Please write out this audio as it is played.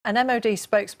An MOD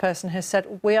spokesperson has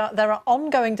said there are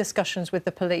ongoing discussions with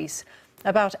the police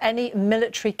about any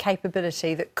military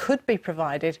capability that could be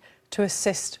provided to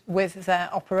assist with their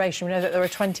operation. We know that there are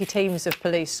 20 teams of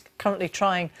police currently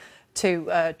trying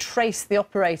to trace the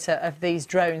operator of these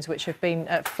drones, which have been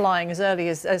flying as early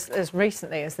as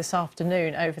recently as this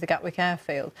afternoon over the Gatwick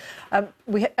airfield.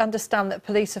 We understand that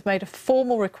police have made a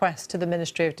formal request to the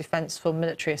Ministry of Defence for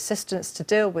military assistance to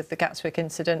deal with the Gatwick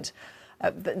incident.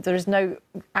 There is no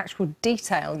actual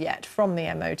detail yet from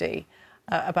the MOD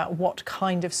about what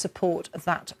kind of support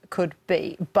that could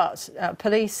be. But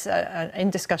police are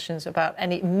in discussions about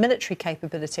any military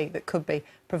capability that could be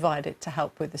provided to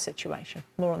help with the situation.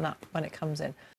 More on that when it comes in.